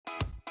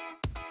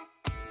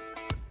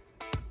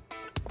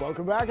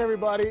Welcome back,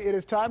 everybody. It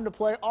is time to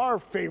play our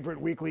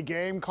favorite weekly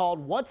game called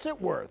What's It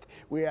Worth?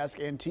 We ask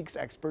antiques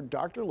expert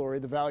Dr. Lori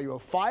the value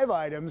of 5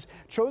 items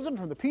chosen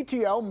from the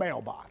PTL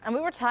mailbox. And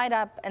we were tied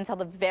up until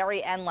the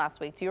very end last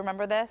week. Do you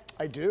remember this?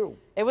 I do.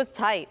 It was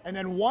tight. And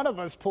then one of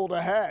us pulled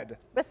ahead.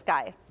 This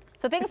guy.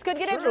 So things could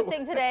get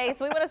interesting today.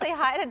 So we want to say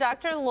hi to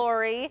Dr.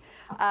 Lori.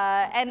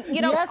 And you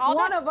know, yes,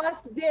 one of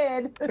us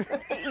did.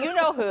 You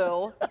know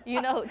who.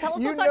 You know who. Tell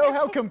us You know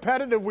how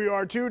competitive we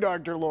are too,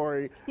 Dr.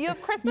 Lori. You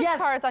have Christmas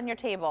cards on your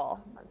table.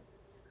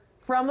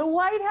 From the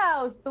White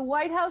House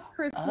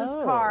Christmas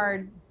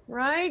cards,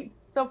 right?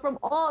 So from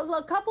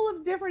a couple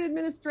of different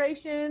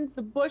administrations,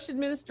 the Bush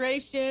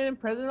administration,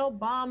 President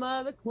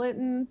Obama, the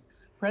Clintons,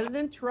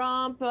 President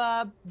Trump,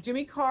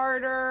 Jimmy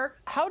Carter.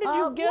 How did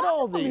you get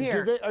all these?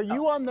 Are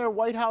you on their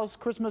White House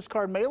Christmas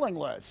card mailing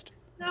list?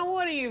 Now,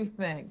 what do you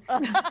think?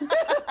 I'm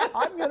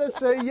going to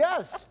say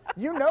yes.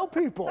 You know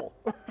people.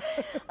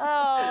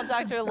 Oh,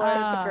 Dr. Lori,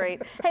 that's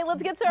great. Hey,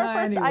 let's get to our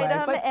first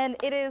item, and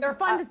it is... They're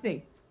fun to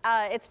see.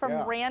 It's from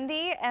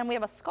Randy, and we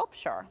have a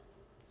sculpture.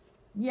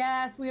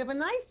 Yes, we have a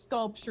nice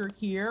sculpture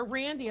here.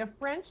 Randy, a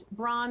French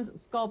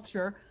bronze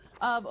sculpture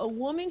of a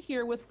woman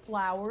here with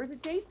flowers.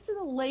 It dates to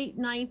the late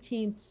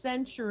 19th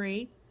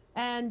century,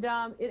 and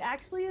it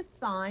actually is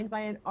signed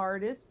by an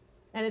artist,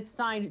 and it's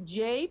signed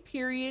J.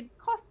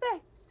 Causse,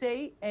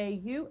 C-A-U-S-S-E.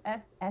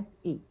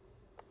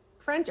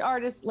 French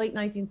artist, late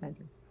 19th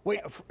century.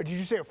 Wait, did you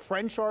say a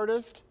French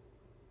artist?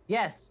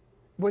 Yes.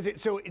 Was it,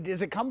 so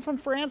does it come from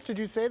France? Did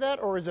you say that,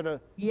 or is it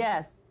a?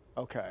 Yes.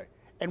 Okay.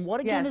 And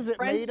what again is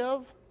it made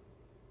of?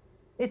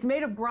 It's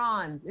made of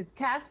bronze. It's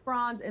cast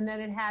bronze, and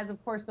then it has,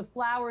 of course, the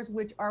flowers,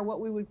 which are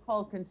what we would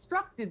call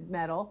constructed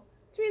metal,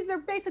 which means they're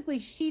basically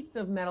sheets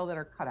of metal that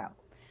are cut out.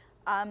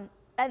 And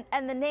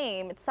the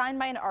name, it's signed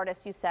by an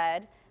artist, you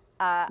said.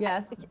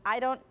 Yes. I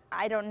don't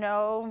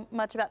know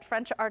much about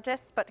French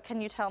artists, but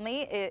can you tell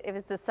me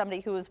if this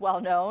somebody who is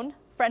well known,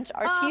 French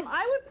artiste?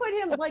 I would put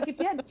him like if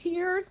you had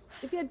tiers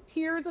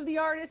of the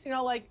artist, you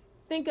know, like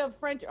think of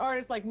French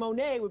artists like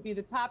Monet would be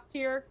the top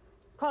tier.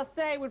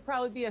 Causse would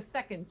probably be a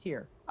second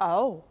tier.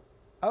 Oh.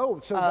 Oh,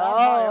 so that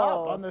high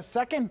up on the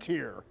second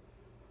tier.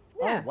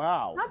 Yeah. Oh,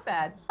 wow. Not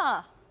bad.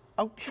 Huh.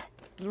 Okay.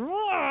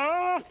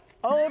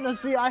 Oh, now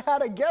see, I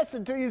had a guess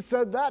until you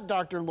said that,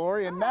 Dr.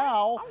 Lori, and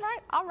now.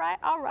 All right.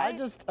 I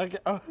just,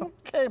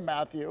 okay,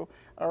 Matthew.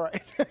 All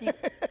right.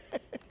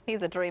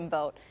 He's a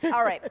dreamboat.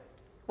 All right.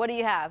 What do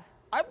you have?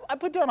 I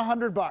put down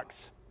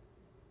 $100.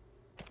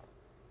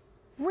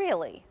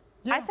 Really?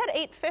 Yeah. I said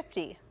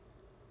 $850.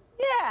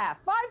 Yeah,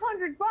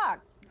 $500.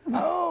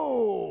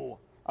 Oh.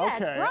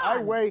 Okay,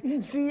 yeah,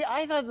 See,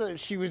 I thought that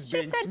she was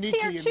being sneaky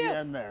in the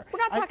end there. We're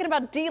not talking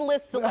about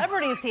D-list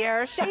celebrities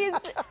here. He's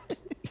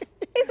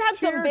had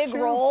some big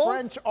roles.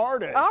 French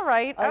artist. All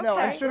right. I know.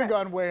 Okay. I should have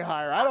gone way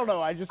higher. I don't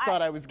know. I just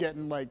thought I was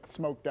getting like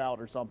smoked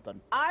out or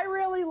something. I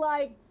really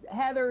liked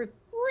Heather's.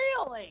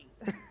 Really?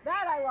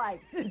 That I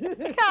liked.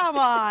 Come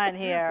on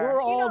here.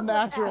 We're all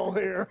natural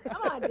here.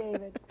 Come on,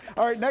 David.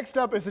 All right. Next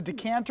up is a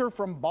decanter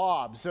from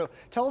Bob. So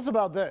tell us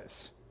about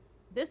this.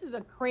 This is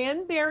a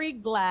cranberry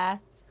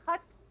glass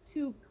cut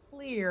to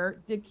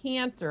clear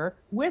decanter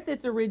with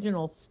its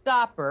original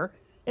stopper.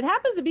 It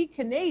happens to be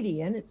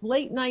Canadian. It's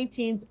late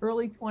 19th,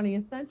 early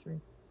 20th century.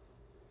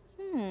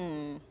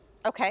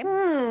 Okay.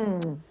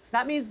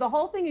 That means the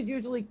whole thing is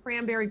usually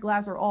cranberry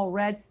glass or all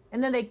red,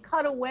 and then they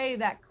cut away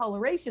that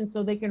coloration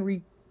so they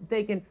can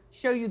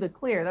show you the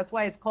clear. That's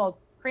why it's called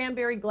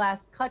cranberry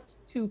glass cut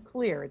to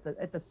clear.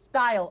 It's a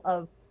style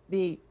of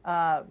the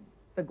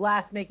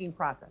glass making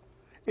process.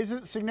 Is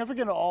it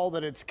significant at all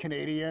that it's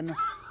Canadian?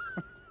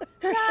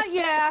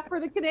 Yeah, for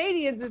the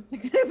Canadians, it's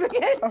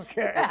significant.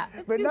 Okay, yeah,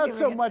 but not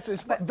so much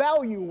as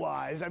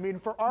value-wise. I mean,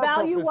 for our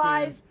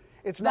purposes,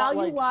 it's not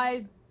like...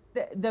 Value-wise,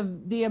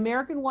 the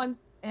American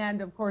ones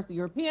and, of course, the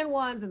European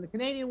ones and the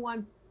Canadian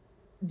ones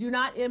do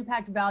not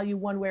impact value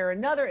one way or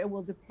another. It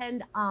will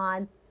depend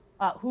on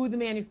who the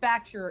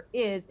manufacturer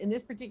is. In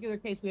this particular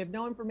case, we have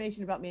no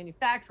information about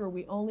manufacturer.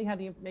 We only have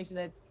the information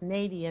that it's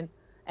Canadian,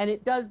 and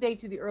it does date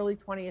to the early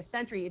 20th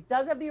century. It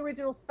does have the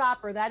original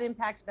stopper. That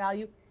impacts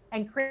value.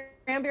 And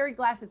cranberry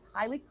glass is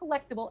highly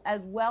collectible,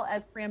 as well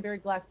as cranberry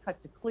glass cut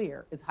to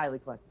clear is highly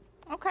collectible.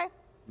 Okay.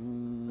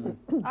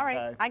 All right,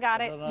 okay. I got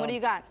it. What do you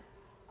got?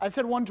 I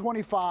said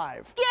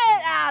 125. Get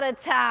out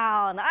of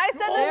town. I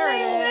said the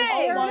same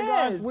thing. Oh my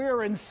gosh,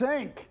 we're in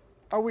sync.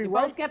 Are we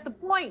right? Both get the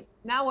point.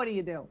 Now what do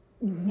you do?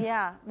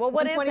 Yeah. Well,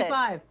 what is it?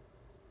 125.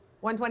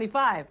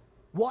 125.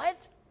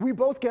 What? We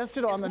both guessed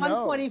it on the nose.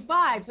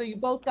 125, so you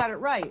both got it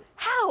right.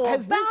 How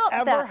Has this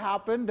ever that?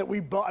 happened that we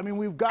both, I mean,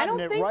 we've gotten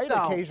it right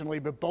occasionally,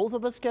 but both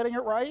of us getting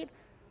it right?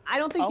 I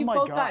don't think you've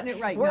both gotten it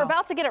right. We're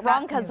about to get it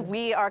wrong because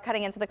we are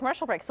cutting into the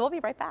commercial break, so we'll be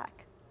right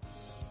back.